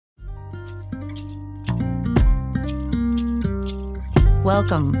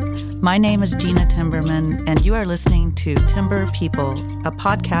Welcome. My name is Gena Timberman, and you are listening to Timber People, a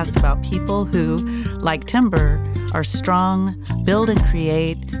podcast about people who, like timber, are strong, build and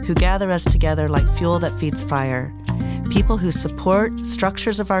create, who gather us together like fuel that feeds fire. People who support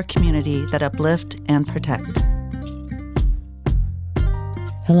structures of our community that uplift and protect.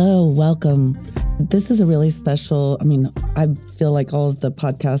 Hello, welcome. This is a really special, I feel like all of the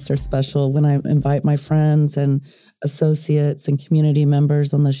podcasts are special when I invite my friends and associates and community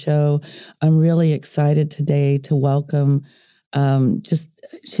members on the show. I'm really excited today to welcome,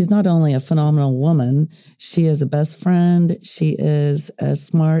 she's not only a phenomenal woman, she is a best friend. She is a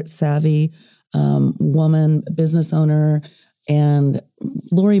smart, savvy woman, business owner, and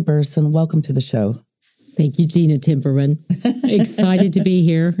Lori Burson, welcome to the show. Thank you, Gena Timberman. Excited to be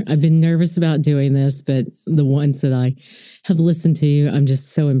here. I've been nervous about doing this, but the ones that I have listened to, I'm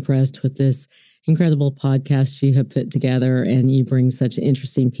just so impressed with this incredible podcast you have put together, and you bring such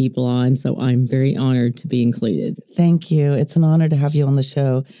interesting people on. So I'm very honored to be included. Thank you. It's an honor to have you on the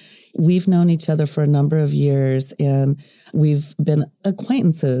show. We've known each other for a number of years, and we've been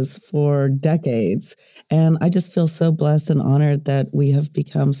acquaintances for decades. And I just feel so blessed and honored that we have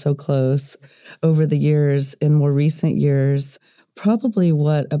become so close over the years. In more recent years, probably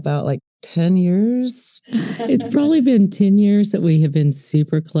about 10 years? It's probably been 10 years that we have been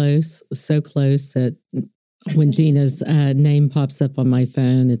super close, so close that when Gena's name pops up on my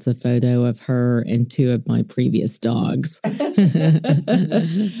phone, it's a photo of her and two of my previous dogs.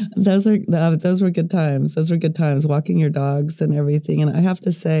 Those were good times. Those were good times, walking your dogs and everything. And I have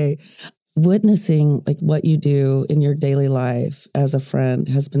to say, witnessing what you do in your daily life as a friend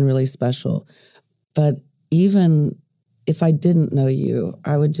has been really special. But even if I didn't know you,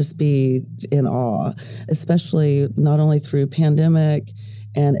 I would just be in awe, especially not only through pandemic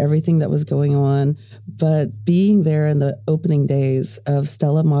and everything that was going on, but being there in the opening days of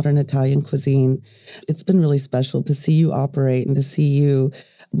Stella Modern Italian Cuisine. It's been really special to see you operate and to see you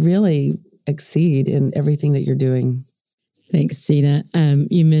really exceed in everything that you're doing. Thanks, Gena.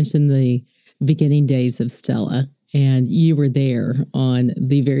 You mentioned the beginning days of Stella, and you were there on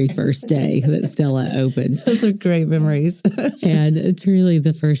the very first day that Stella opened. Those are great memories. And truly,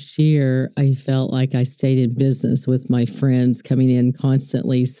 the first year, I felt like I stayed in business with my friends coming in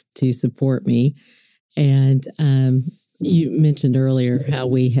constantly to support me. And you mentioned earlier how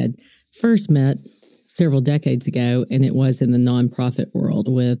we had first met several decades ago, and it was in the nonprofit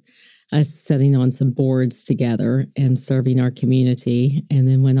world with us sitting on some boards together and serving our community. And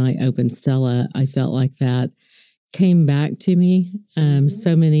then when I opened Stella, I felt like that came back to me.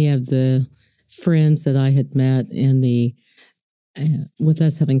 So many of the friends that I had met in with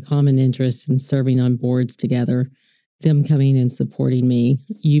us having common interest in serving on boards together, them coming and supporting me,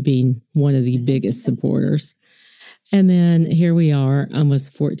 you being one of the biggest supporters. And then here we are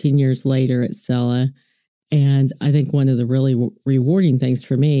almost 14 years later at Stella. And I think one of the really rewarding things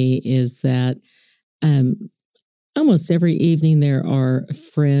for me is that almost every evening there are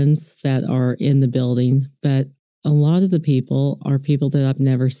friends that are in the building, but a lot of the people are people that I've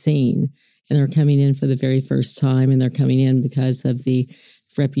never seen and are coming in for the very first time, and they're coming in because of the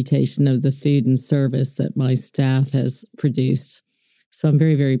reputation of the food and service that my staff has produced. So I'm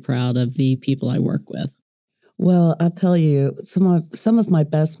very, very proud of the people I work with. Well, I'll tell you, some of my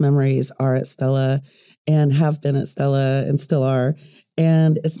best memories are at Stella and have been at Stella and still are.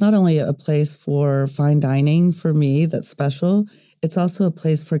 And it's not only a place for fine dining for me that's special, it's also a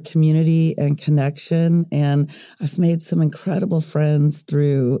place for community and connection. And I've made some incredible friends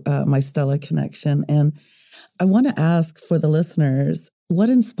through my Stella connection. And I want to ask for the listeners, what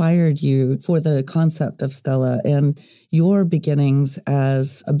inspired you for the concept of Stella and your beginnings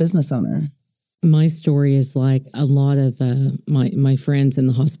as a business owner? My story is like a lot of my friends in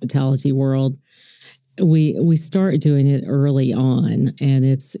the hospitality world. We start doing it early on, and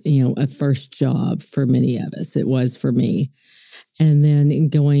it's a first job for many of us. It was for me. And then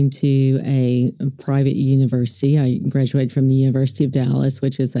going to a private university, I graduated from the University of Dallas,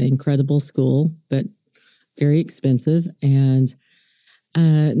 which is an incredible school, but very expensive, and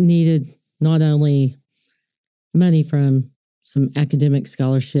needed not only money from some academic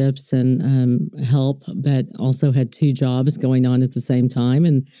scholarships and help, but also had two jobs going on at the same time.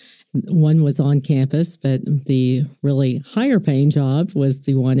 And one was on campus, but the really higher paying job was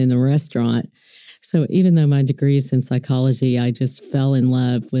the one in the restaurant. So even though my degree is in psychology, I just fell in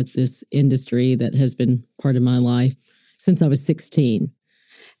love with this industry that has been part of my life since I was 16.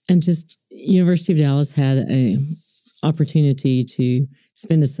 And just University of Dallas had an opportunity to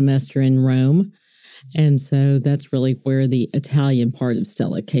spend a semester in Rome. And so that's really where the Italian part of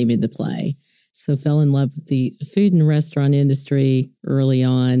Stella came into play. So fell in love with the food and restaurant industry early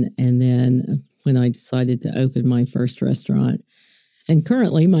on. And then when I decided to open my first restaurant, and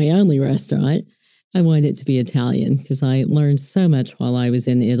currently my only restaurant, I wanted it to be Italian because I learned so much while I was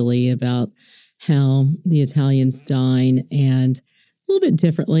in Italy about how the Italians dine and a little bit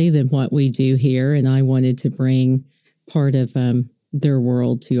differently than what we do here. And I wanted to bring part of their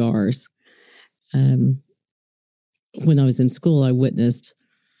world to ours. When I was in school, I witnessed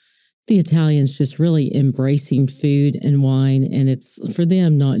the Italians just really embracing food and wine. And it's for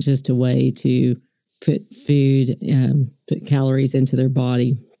them not just a way to put food, put calories into their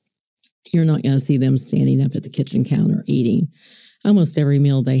body. You're not going to see them standing up at the kitchen counter eating. Almost every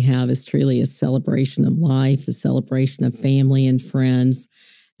meal they have is truly a celebration of life, a celebration of family and friends.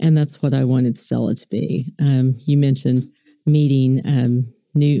 And that's what I wanted Stella to be. You mentioned meeting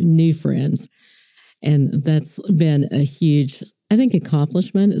new friends. And that's been a huge, I think,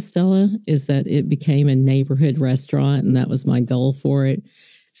 accomplishment at Stella, is that it became a neighborhood restaurant, and that was my goal for it.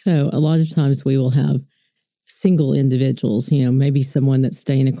 So a lot of times we will have single individuals, maybe someone that's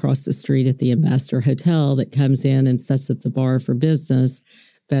staying across the street at the Ambassador Hotel that comes in and sits at the bar for business.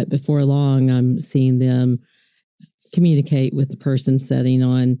 But before long, I'm seeing them communicate with the person sitting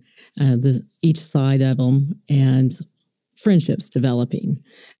on each side of them, and friendships developing.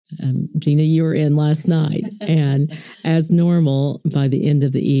 Gena, you were in last night, and as normal, by the end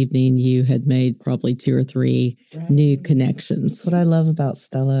of the evening, you had made probably 2 or 3 new connections. What I love about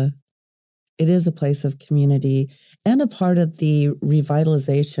Stella, it is a place of community and a part of the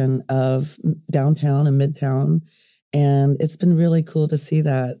revitalization of downtown and Midtown. And it's been really cool to see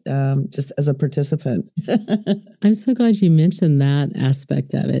that just as a participant. I'm so glad you mentioned that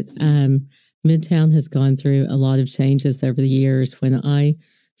aspect of it. Midtown has gone through a lot of changes over the years. When I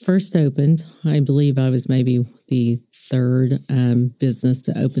first opened, I believe I was maybe the 3rd business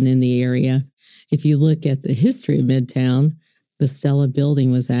to open in the area. If you look at the history of Midtown, the Stella building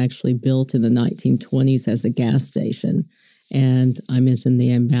was actually built in the 1920s as a gas station. And I mentioned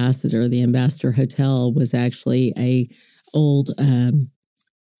the Ambassador. The Ambassador Hotel was actually a old,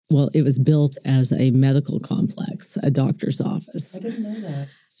 it was built as a medical complex, a doctor's office. I didn't know that.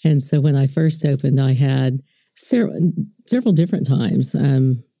 And so when I first opened, I had several different times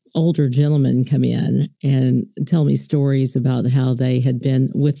older gentlemen come in and tell me stories about how they had been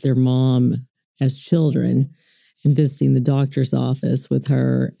with their mom as children and visiting the doctor's office with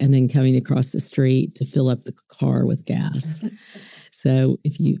her and then coming across the street to fill up the car with gas. So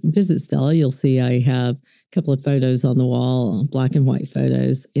if you visit Stella, you'll see I have a couple of photos on the wall, black and white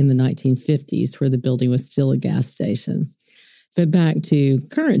photos in the 1950s where the building was still a gas station. But back to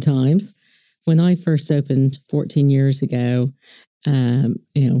current times, when I first opened 14 years ago,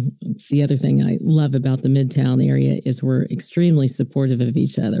 the other thing I love about the Midtown area is we're extremely supportive of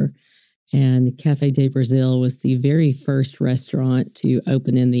each other. And Cafe de Brazil was the very first restaurant to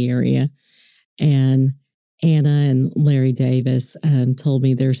open in the area. And Anna and Larry Davis told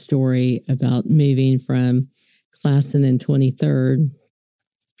me their story about moving from Classen and 23rd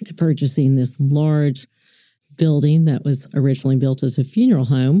to purchasing this large building that was originally built as a funeral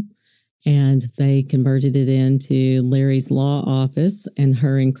home, and they converted it into Larry's law office and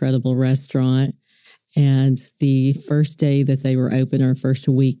her incredible restaurant. And the first day that they were open, or first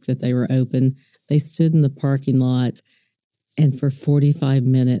week that they were open, they stood in the parking lot and for 45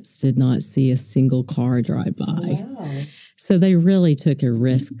 minutes did not see a single car drive by. Wow. So they really took a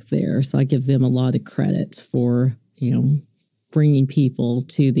risk there. So I give them a lot of credit for, bringing people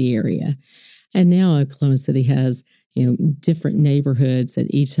to the area. And now Oklahoma City has, different neighborhoods that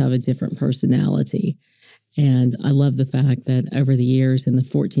each have a different personality. And I love the fact that over the years, in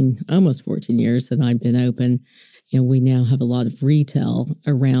the almost 14 years that I've been open, we now have a lot of retail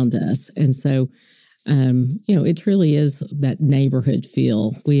around us. And so, it truly is that neighborhood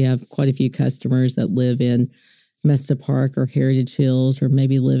feel. We have quite a few customers that live in Mesta Park or Heritage Hills, or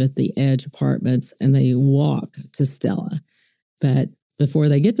maybe live at the Edge Apartments, and they walk to Stella. But before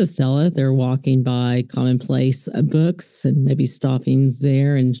they get to Stella, they're walking by Commonplace Books and maybe stopping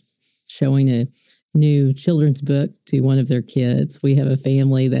there and showing a new children's book to one of their kids. We have a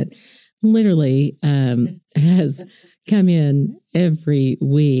family that literally has come in every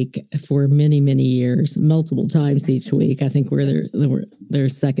week for many, many years, multiple times each week. I think we're their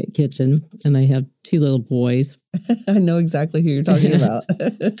second kitchen, and they have 2 little boys. I know exactly who you're talking about.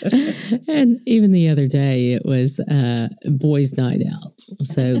 And even the other day, it was boys' night out.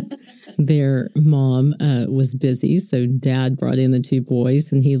 So their mom was busy, so Dad brought in the 2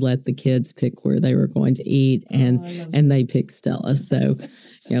 boys, and he let the kids pick where they were going to eat, and they picked Stella. So,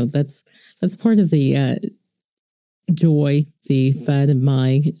 that's part of the joy, the fun of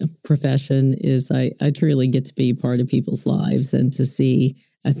my profession is I truly get to be part of people's lives and to see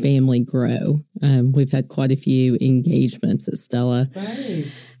a family grow. We've had quite a few engagements at Stella.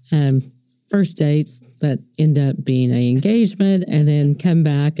 Right. First dates that end up being an engagement and then come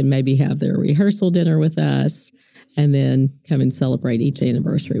back and maybe have their rehearsal dinner with us and then come and celebrate each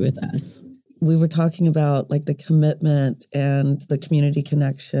anniversary with us. We were talking about like the commitment and the community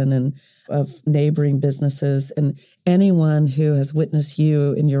connection and of neighboring businesses. And anyone who has witnessed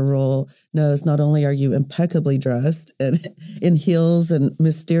you in your role knows not only are you impeccably dressed and in heels and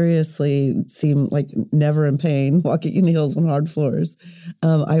mysteriously seem like never in pain walking in heels on hard floors.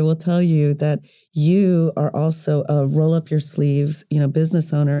 I will tell you that you are also a roll up your sleeves,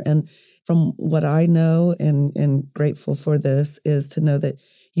 business owner. And from what I know and grateful for this is to know that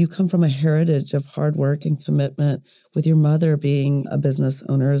you come from a heritage of hard work and commitment with your mother being a business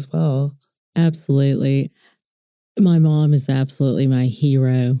owner as well. Absolutely. My mom is absolutely my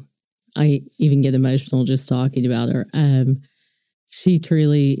hero. I even get emotional just talking about her. She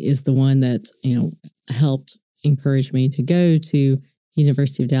truly is the one that, helped encourage me to go to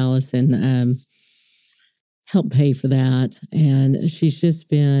University of Dallas and help pay for that. And she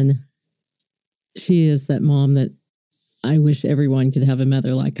is that mom that I wish everyone could have a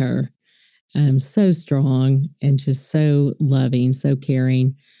mother like her. So strong and just so loving, so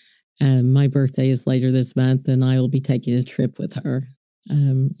caring. My birthday is later this month, and I will be taking a trip with her.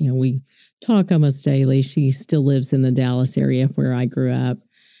 We talk almost daily. She still lives in the Dallas area where I grew up.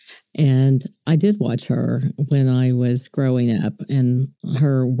 And I did watch her when I was growing up and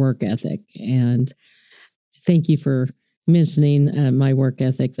her work ethic. And thank you for mentioning my work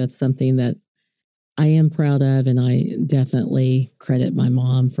ethic. That's something that I am proud of, and I definitely credit my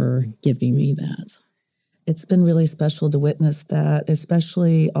mom for giving me that. It's been really special to witness that,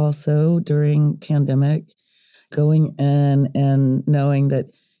 especially also during pandemic, going in and knowing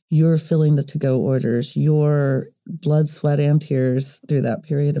that you're filling the to-go orders, your blood, sweat, and tears through that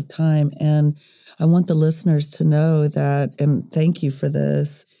period of time. And I want the listeners to know that, and thank you for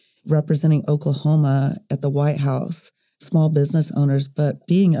this, representing Oklahoma at the White House, small business owners, but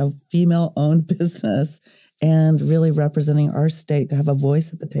being a female-owned business and really representing our state to have a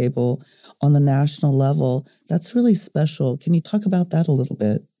voice at the table on the national level, that's really special. Can you talk about that a little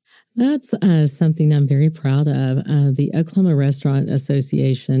bit? That's something I'm very proud of. The Oklahoma Restaurant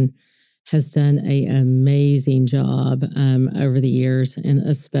Association has done an amazing job over the years, and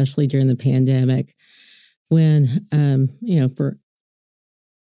especially during the pandemic when, for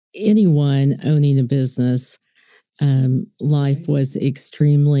anyone owning a business, life was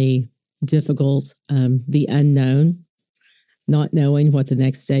extremely difficult. The unknown, not knowing what the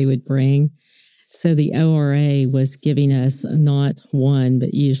next day would bring. So the ORA was giving us not one,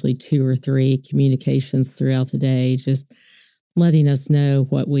 but usually 2 or 3 communications throughout the day, just letting us know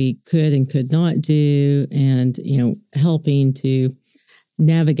what we could and could not do and, helping to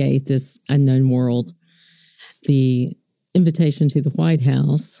navigate this unknown world. The invitation to the White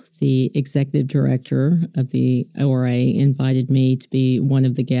House, the executive director of the ORA invited me to be one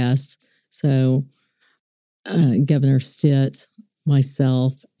of the guests. So Governor Stitt,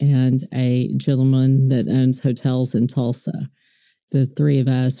 myself, and a gentleman that owns hotels in Tulsa, the 3 of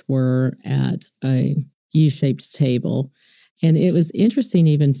us were at a U-shaped table. And it was interesting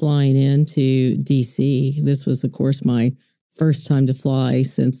even flying into D.C. This was, of course, my first time to fly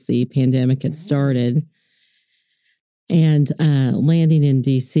since the pandemic had started. And landing in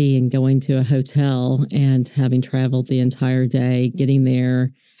D.C. and going to a hotel and having traveled the entire day, getting there.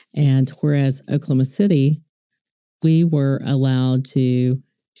 And whereas Oklahoma City, we were allowed to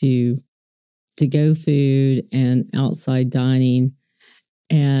go food and outside dining,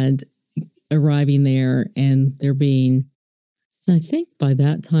 and arriving there and there being, I think by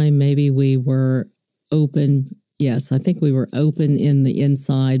that time, maybe we were open. Yes, I think we were open in the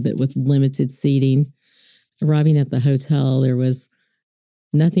inside, but with limited seating. Arriving at the hotel, there was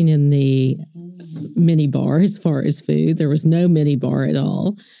nothing in the mini bar as far as food. There was no mini bar at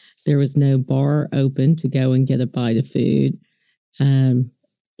all. There was no bar open to go and get a bite of food.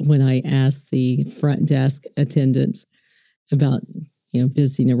 When I asked the front desk attendant about,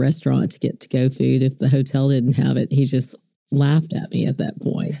 visiting a restaurant to get to-go food, if the hotel didn't have it, he just laughed at me at that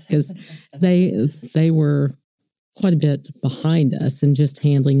point because they were quite a bit behind us and just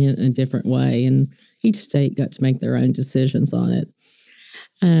handling it in a different way. And each state got to make their own decisions on it.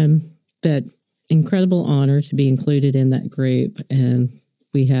 But incredible honor to be included in that group. And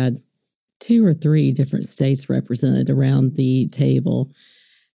we had 2 or 3 different states represented around the table.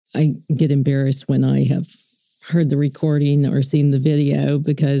 I get embarrassed when I have heard the recording or seen the video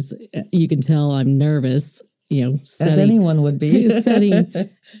because you can tell I'm nervous as anyone would be, sitting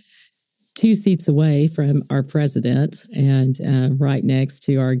 2 seats away from our president and right next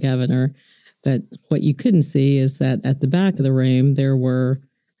to our governor. But what you couldn't see is that at the back of the room, there were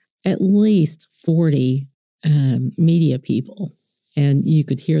at least 40 media people. And you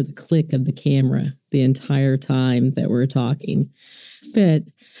could hear the click of the camera the entire time that we're talking. But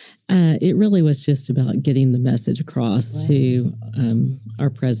it really was just about getting the message across to our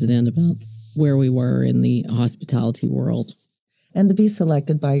president about where we were in the hospitality world. And to be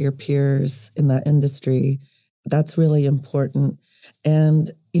selected by your peers in that industry, that's really important. And,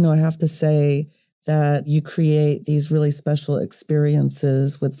 I have to say that you create these really special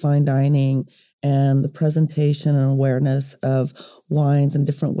experiences with fine dining and the presentation and awareness of wines and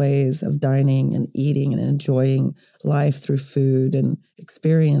different ways of dining and eating and enjoying life through food and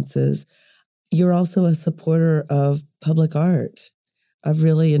experiences. You're also a supporter of public art. I've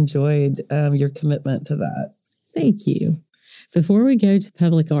really enjoyed your commitment to that. Thank you. Before we go to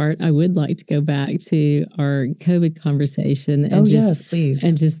public art, I would like to go back to our COVID conversation. And yes, please.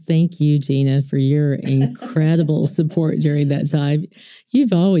 And just thank you, Gena, for your incredible support during that time.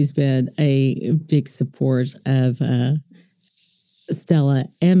 You've always been a big support of Stella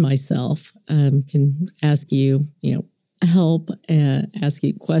and myself. Can ask you, help, ask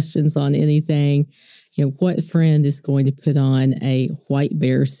you questions on anything. What friend is going to put on a white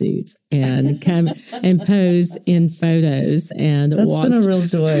bear suit and come and pose in photos and That's been a real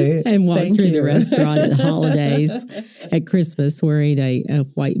joy. And walk Thank through you. the restaurant at holidays, at Christmas, wearing a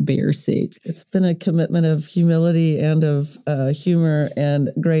white bear suit. It's been a commitment of humility and of humor and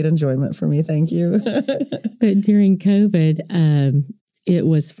great enjoyment for me. Thank you. But during COVID, it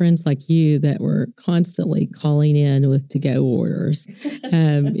was friends like you that were constantly calling in with to-go orders.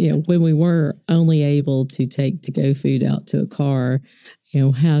 When we were only able to take to-go food out to a car,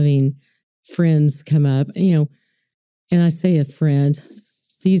 having friends come up, and I say a friend,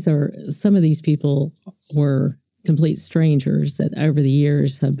 some of these people were complete strangers that over the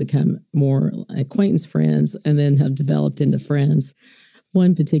years have become more acquaintance friends and then have developed into friends.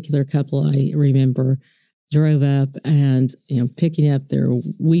 One particular couple I remember drove up and, picking up their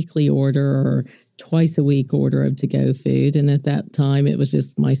weekly order or twice a week order of to-go food. And at that time, it was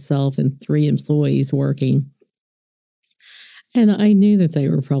just myself and 3 employees working. And I knew that they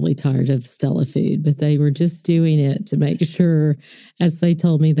were probably tired of Stella food, but they were just doing it to make sure, as they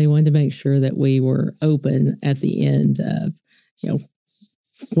told me, they wanted to make sure that we were open at the end of,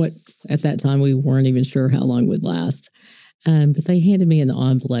 what at that time we weren't even sure how long would last. But they handed me an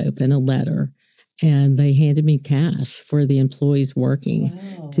envelope and a letter. And they handed me cash for the employees working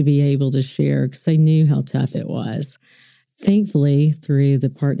to be able to share because they knew how tough it was. Thankfully, through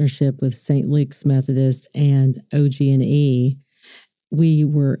the partnership with St. Luke's Methodist and OG&E, we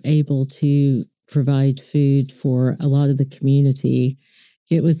were able to provide food for a lot of the community.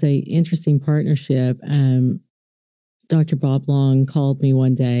 It was an interesting partnership. Dr. Bob Long called me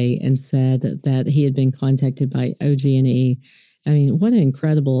one day and said that he had been contacted by OG&E. I mean, what an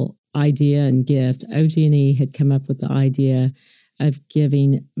incredible idea and gift. OG&E had come up with the idea of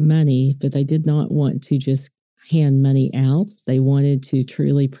giving money, but they did not want to just hand money out. They wanted to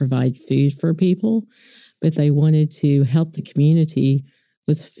truly provide food for people, but they wanted to help the community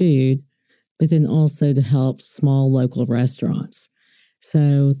with food, but then also to help small local restaurants.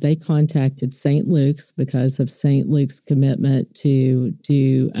 So they contacted St. Luke's because of St. Luke's commitment to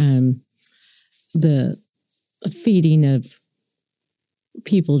do the feeding of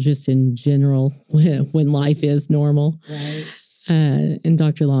people just in general when life is normal. Right. And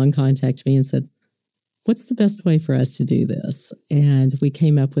Dr. Long contacted me and said, what's the best way for us to do this? And we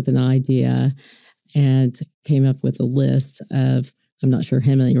came up with an idea and came up with a list of, I'm not sure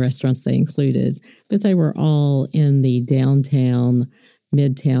how many restaurants they included, but they were all in the downtown,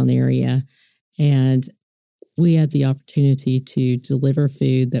 Midtown area. And we had the opportunity to deliver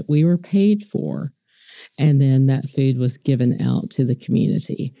food that we were paid for. And then that food was given out to the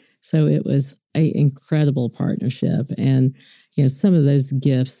community. So it was an incredible partnership. And, some of those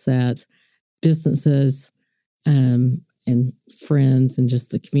gifts that businesses and friends and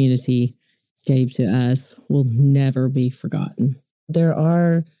just the community gave to us will never be forgotten. There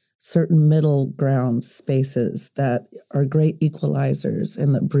are certain middle ground spaces that are great equalizers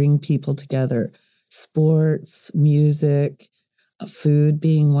and that bring people together. Sports, music, food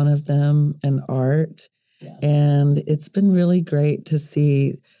being one of them, and art. Yes. And it's been really great to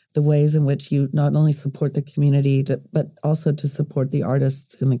see the ways in which you not only support the community, but also to support the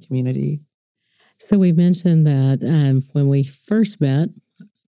artists in the community. So we mentioned that when we first met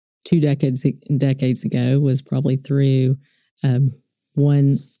 2 decades ago was probably through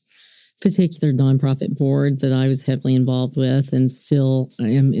one particular nonprofit board that I was heavily involved with and still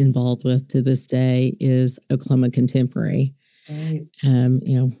am involved with to this day is Oklahoma Contemporary. Right.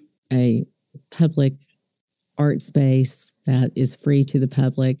 A public art space that is free to the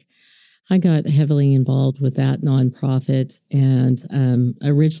public. I got heavily involved with that nonprofit and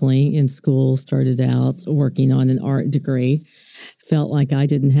originally in school started out working on an art degree. Felt like I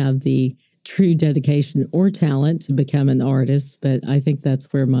didn't have the true dedication or talent to become an artist, but I think that's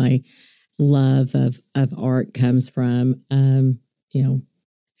where my love of art comes from.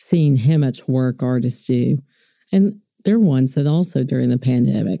 Seeing how much work artists do. And they're ones that also during the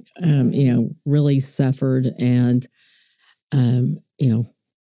pandemic, really suffered and,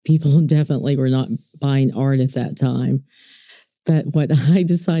 people definitely were not buying art at that time. But what I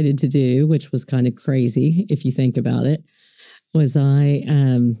decided to do, which was kind of crazy if you think about it, was I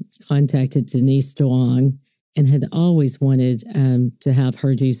contacted Denise Duong and had always wanted to have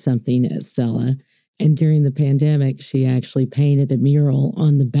her do something at Stella. And during the pandemic, she actually painted a mural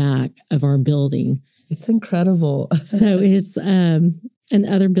on the back of our building. It's incredible. So it's, and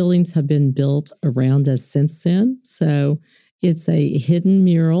other buildings have been built around us since then. So it's a hidden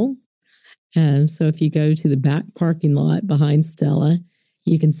mural. So if you go to the back parking lot behind Stella,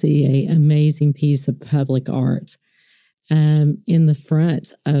 you can see an amazing piece of public art. In the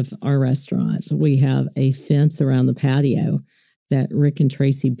front of our restaurant, we have a fence around the patio that Rick and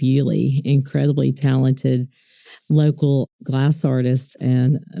Tracy Bewley, incredibly talented local glass artists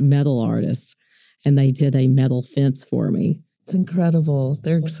and metal artists, and they did a metal fence for me. It's incredible.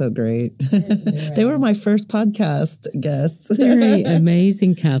 They're so great. They were my first podcast guests. They're an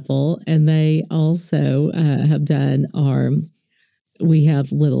amazing couple, and they also have done we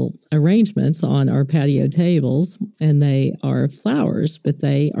have little arrangements on our patio tables, and they are flowers, but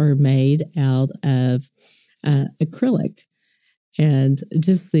they are made out of acrylic. And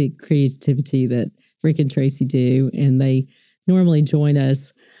just the creativity that Rick and Tracy do, and they normally join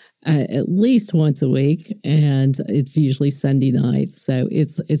us at least once a week, and it's usually Sunday nights. So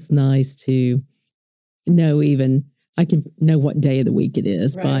it's nice to know I can know what day of the week it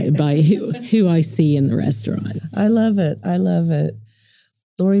is by who I see in the restaurant. I love it. I love it.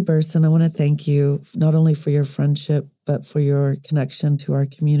 Lori Burson, I want to thank you not only for your friendship, but for your connection to our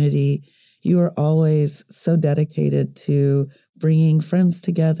community. You are always so dedicated to bringing friends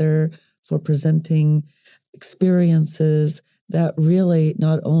together, for presenting experiences that really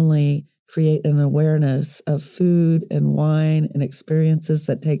not only create an awareness of food and wine and experiences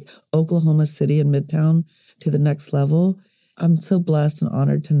that take Oklahoma City and Midtown to the next level. I'm so blessed and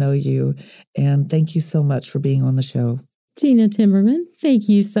honored to know you. And thank you so much for being on the show. Gena Timberman, thank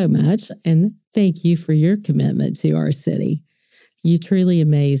you so much. And thank you for your commitment to our city. You truly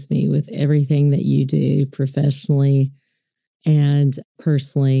amaze me with everything that you do professionally and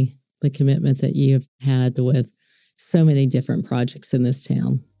personally, the commitment that you have had with so many different projects in this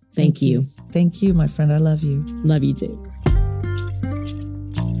town. Thank you. Thank you, my friend. I love you. Love you too.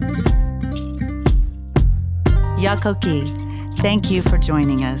 Yakoki, thank you for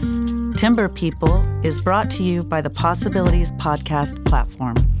joining us. Timber People is brought to you by the Possibilities Podcast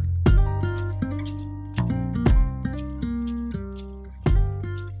platform.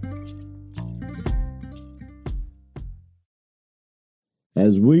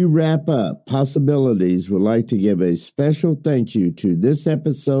 As we wrap up, Possibilities would like to give a special thank you to this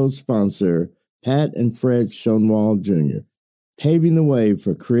episode's sponsor, Pat and Fred Schoenwald Jr., paving the way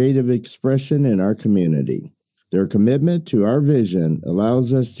for creative expression in our community. Their commitment to our vision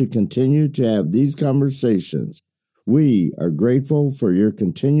allows us to continue to have these conversations. We are grateful for your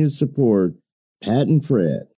continued support, Pat and Fred.